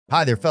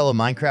Hi there, fellow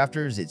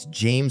Minecrafters. It's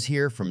James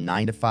here from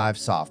 9 to 5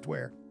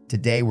 Software.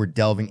 Today, we're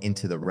delving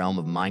into the realm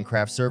of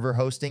Minecraft server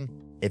hosting.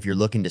 If you're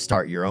looking to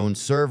start your own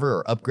server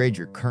or upgrade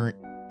your current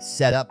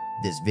setup,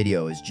 this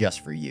video is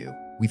just for you.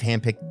 We've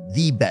handpicked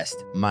the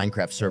best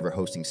Minecraft server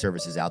hosting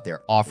services out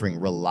there, offering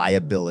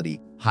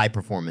reliability, high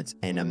performance,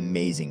 and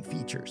amazing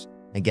features.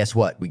 And guess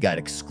what? We got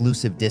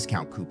exclusive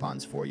discount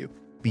coupons for you.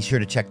 Be sure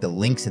to check the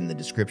links in the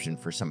description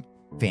for some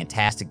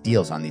fantastic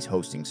deals on these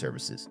hosting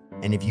services.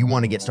 And if you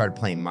want to get started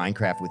playing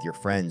Minecraft with your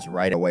friends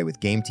right away with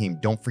Game Team,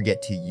 don't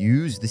forget to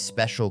use the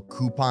special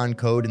coupon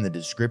code in the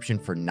description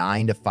for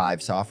 9 to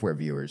 5 Software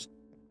viewers.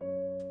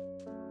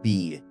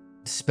 B.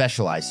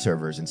 Specialized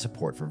servers and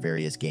support for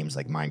various games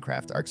like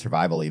Minecraft, Ark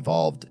Survival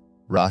Evolved,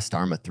 Rust,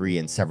 Arma 3,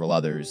 and several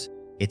others.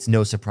 It's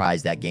no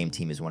surprise that Game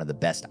Team is one of the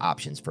best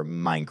options for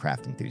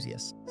Minecraft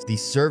enthusiasts. The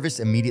service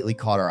immediately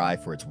caught our eye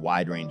for its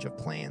wide range of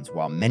plans.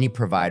 While many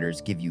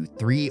providers give you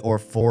 3 or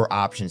 4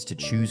 options to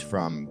choose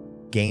from,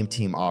 Game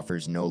Team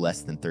offers no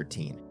less than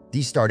 13.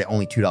 These start at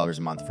only $2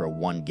 a month for a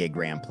 1 gig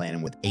RAM plan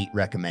and with 8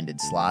 recommended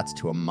slots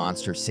to a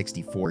monster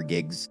 64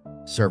 gigs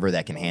server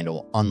that can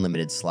handle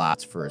unlimited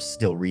slots for a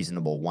still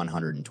reasonable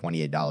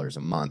 $128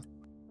 a month.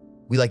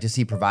 We like to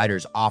see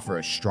providers offer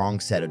a strong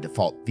set of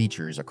default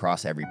features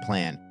across every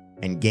plan,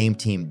 and Game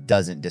Team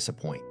doesn't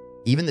disappoint.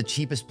 Even the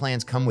cheapest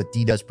plans come with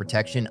DDoS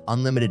protection,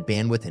 unlimited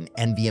bandwidth and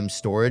NVMe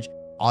storage,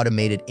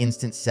 automated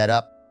instant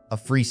setup, a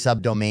free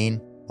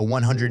subdomain, a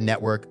 100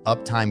 network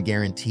uptime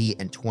guarantee,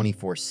 and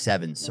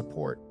 24/7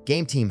 support.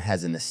 Game Team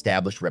has an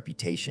established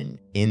reputation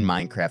in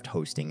Minecraft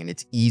hosting, and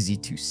it's easy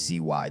to see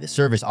why. The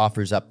service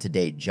offers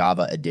up-to-date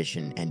Java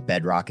Edition and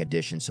Bedrock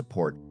Edition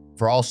support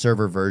for all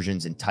server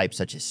versions and types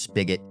such as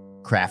Spigot,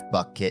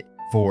 CraftBukkit,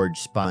 Forge,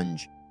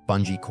 Sponge,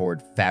 Bungee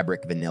Cord,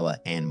 Fabric, Vanilla,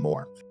 and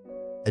more.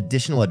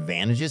 Additional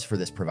advantages for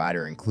this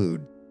provider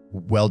include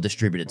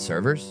well-distributed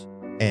servers,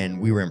 and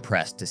we were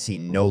impressed to see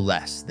no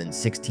less than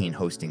 16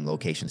 hosting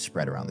locations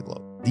spread around the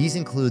globe. These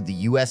include the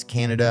US,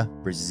 Canada,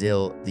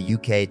 Brazil, the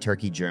UK,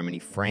 Turkey, Germany,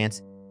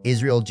 France,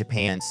 Israel,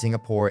 Japan,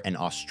 Singapore, and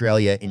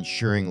Australia,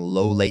 ensuring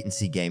low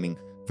latency gaming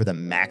for the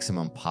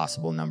maximum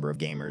possible number of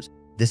gamers.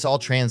 This all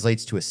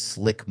translates to a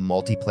slick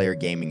multiplayer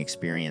gaming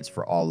experience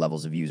for all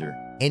levels of user.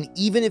 And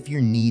even if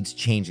your needs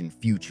change in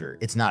future,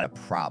 it's not a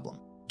problem.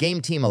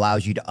 Game Team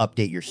allows you to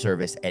update your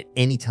service at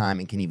any time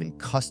and can even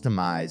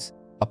customize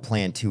a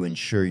plan to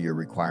ensure your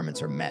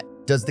requirements are met.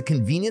 Does the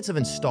convenience of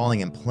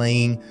installing and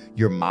playing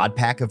your mod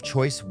pack of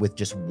choice with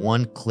just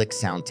one click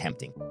sound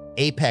tempting?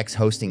 Apex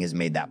Hosting has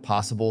made that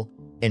possible,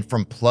 and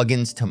from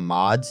plugins to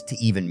mods to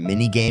even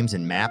mini games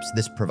and maps,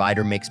 this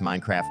provider makes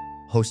Minecraft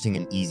hosting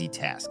an easy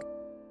task.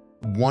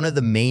 One of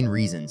the main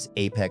reasons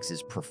Apex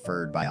is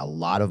preferred by a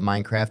lot of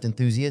Minecraft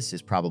enthusiasts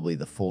is probably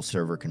the full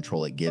server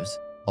control it gives,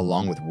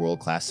 along with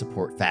world-class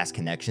support, fast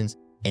connections,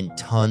 and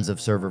tons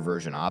of server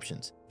version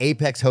options.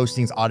 Apex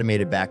Hosting's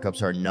automated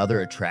backups are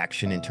another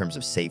attraction in terms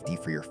of safety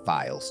for your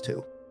files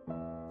too.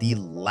 The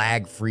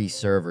lag-free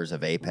servers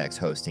of Apex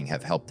Hosting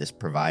have helped this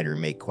provider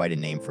make quite a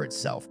name for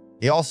itself.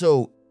 It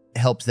also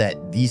helps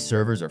that these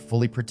servers are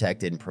fully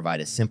protected and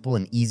provide a simple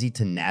and easy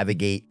to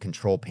navigate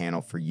control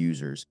panel for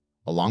users,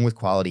 along with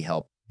quality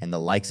help and the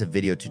likes of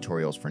video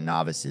tutorials for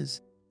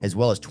novices, as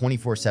well as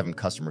 24/7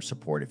 customer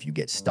support if you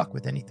get stuck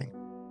with anything.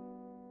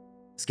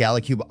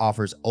 Scalacube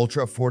offers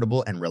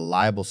ultra-affordable and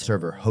reliable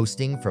server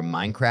hosting for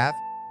Minecraft,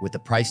 with the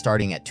price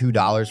starting at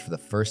 $2 for the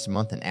first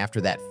month and after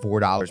that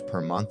 $4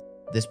 per month.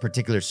 This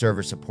particular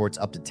server supports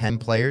up to 10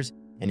 players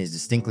and is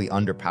distinctly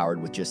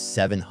underpowered with just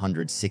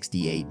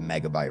 768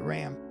 megabyte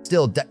RAM.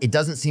 Still, it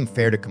doesn't seem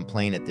fair to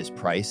complain at this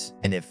price,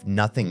 and if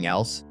nothing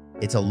else,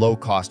 it's a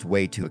low-cost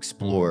way to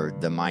explore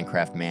the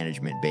Minecraft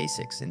management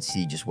basics and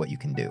see just what you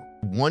can do.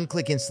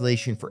 One-click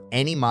installation for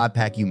any mod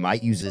pack you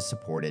might use is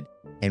supported,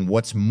 and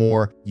what's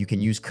more, you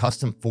can use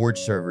custom Forge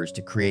servers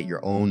to create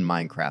your own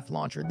Minecraft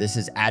launcher. This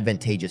is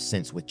advantageous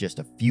since with just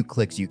a few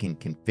clicks you can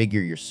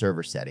configure your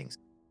server settings.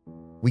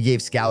 We gave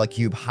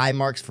Scalacube high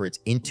marks for its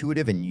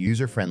intuitive and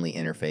user-friendly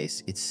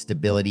interface, its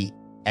stability,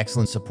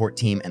 excellent support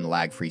team, and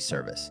lag-free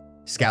service.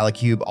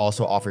 Scalacube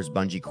also offers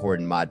Bungee Cord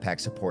and Modpack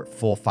support,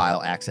 full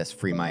file access,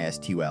 free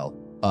MySQL,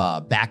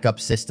 a backup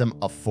system,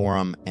 a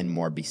forum, and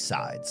more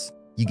besides.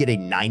 You get a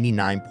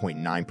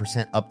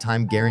 99.9%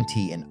 uptime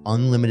guarantee, and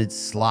unlimited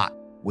slot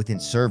within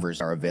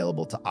servers are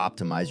available to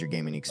optimize your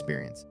gaming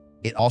experience.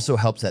 It also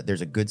helps that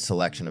there's a good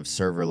selection of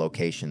server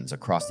locations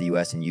across the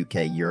US and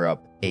UK,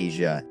 Europe,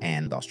 Asia,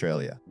 and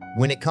Australia.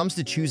 When it comes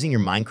to choosing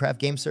your Minecraft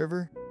game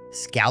server,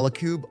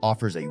 Scalacube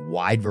offers a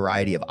wide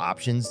variety of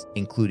options,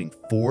 including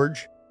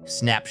Forge,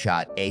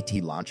 Snapshot,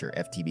 AT Launcher,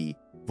 FTB,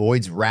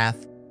 Void's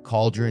Wrath,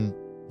 Cauldron,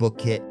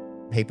 Bookkit,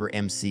 Paper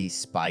MC,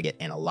 Spigot,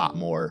 and a lot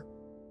more.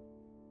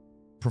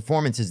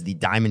 Performance is the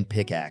diamond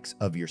pickaxe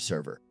of your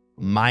server.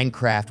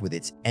 Minecraft, with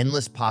its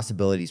endless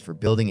possibilities for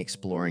building,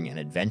 exploring, and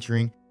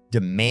adventuring,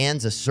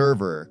 demands a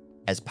server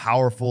as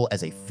powerful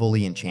as a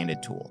fully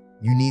enchanted tool.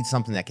 You need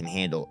something that can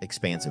handle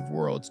expansive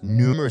worlds,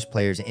 numerous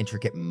players, and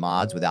intricate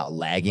mods without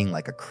lagging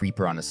like a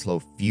creeper on a slow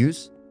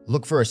fuse.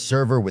 Look for a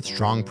server with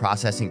strong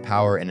processing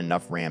power and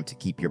enough RAM to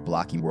keep your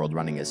blocky world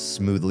running as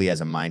smoothly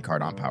as a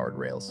minecart on powered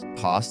rails.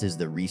 Cost is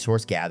the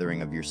resource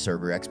gathering of your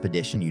server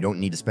expedition. You don't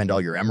need to spend all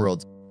your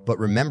emeralds, but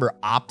remember,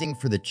 opting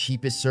for the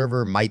cheapest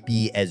server might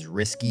be as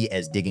risky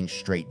as digging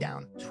straight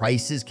down.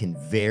 Prices can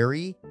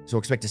vary, so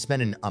expect to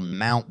spend an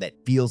amount that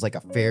feels like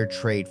a fair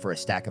trade for a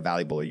stack of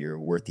valuable you're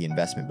worth the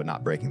investment but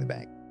not breaking the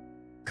bank.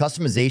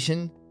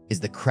 Customization is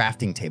the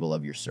crafting table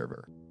of your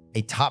server.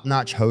 A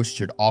top-notch host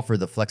should offer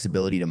the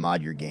flexibility to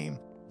mod your game,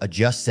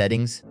 adjust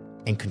settings,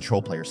 and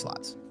control player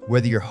slots.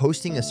 Whether you're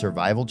hosting a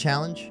survival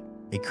challenge,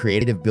 a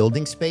creative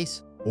building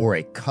space, or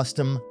a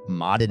custom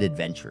modded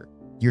adventure,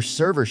 your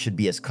server should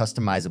be as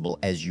customizable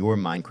as your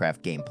Minecraft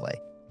gameplay.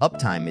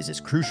 Uptime is as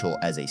crucial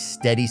as a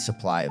steady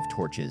supply of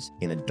torches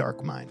in a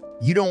dark mine.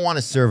 You don't want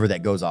a server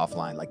that goes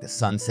offline like the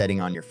sun setting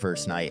on your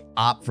first night.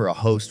 Opt for a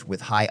host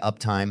with high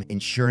uptime,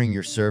 ensuring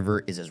your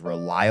server is as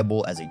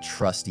reliable as a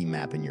trusty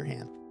map in your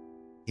hand.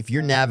 If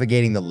you're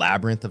navigating the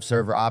labyrinth of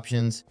server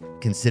options,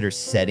 consider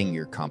setting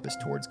your compass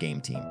towards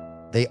Game Team.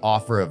 They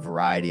offer a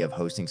variety of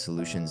hosting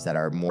solutions that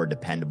are more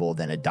dependable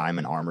than a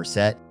diamond armor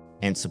set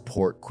and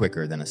support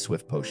quicker than a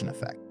swift potion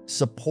effect.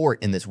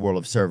 Support in this world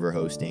of server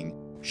hosting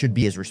should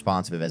be as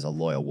responsive as a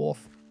loyal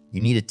wolf.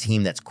 You need a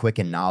team that's quick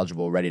and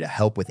knowledgeable, ready to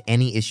help with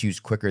any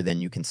issues quicker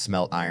than you can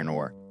smelt iron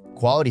ore.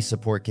 Quality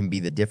support can be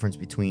the difference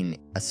between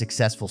a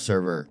successful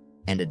server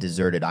and a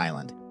deserted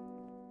island.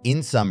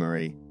 In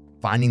summary,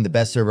 finding the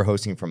best server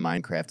hosting from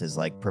Minecraft is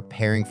like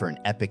preparing for an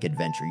epic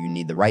adventure. You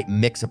need the right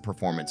mix of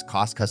performance,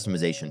 cost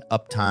customization,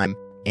 uptime,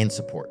 and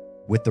support.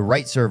 With the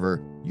right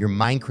server, your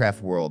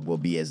Minecraft world will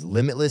be as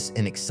limitless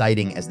and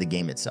exciting as the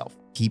game itself.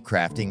 Keep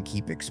crafting,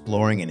 keep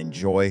exploring, and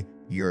enjoy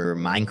your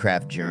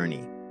Minecraft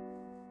journey.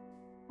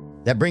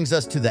 That brings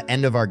us to the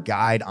end of our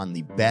guide on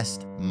the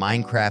best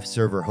Minecraft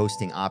server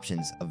hosting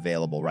options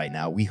available right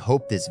now. We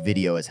hope this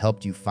video has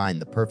helped you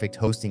find the perfect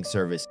hosting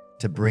service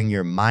to bring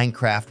your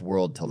Minecraft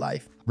world to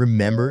life.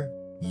 Remember,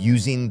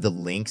 using the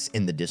links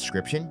in the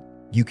description,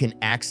 you can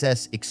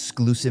access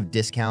exclusive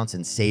discounts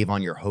and save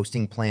on your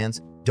hosting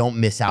plans. Don't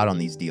miss out on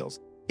these deals.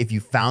 If you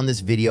found this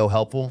video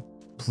helpful,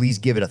 please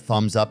give it a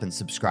thumbs up and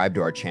subscribe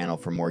to our channel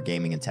for more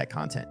gaming and tech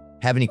content.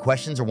 Have any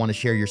questions or want to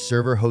share your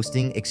server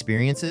hosting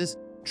experiences?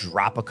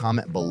 Drop a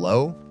comment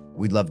below.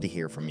 We'd love to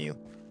hear from you.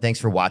 Thanks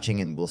for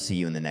watching, and we'll see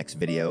you in the next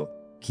video.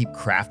 Keep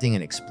crafting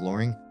and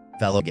exploring,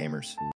 fellow gamers.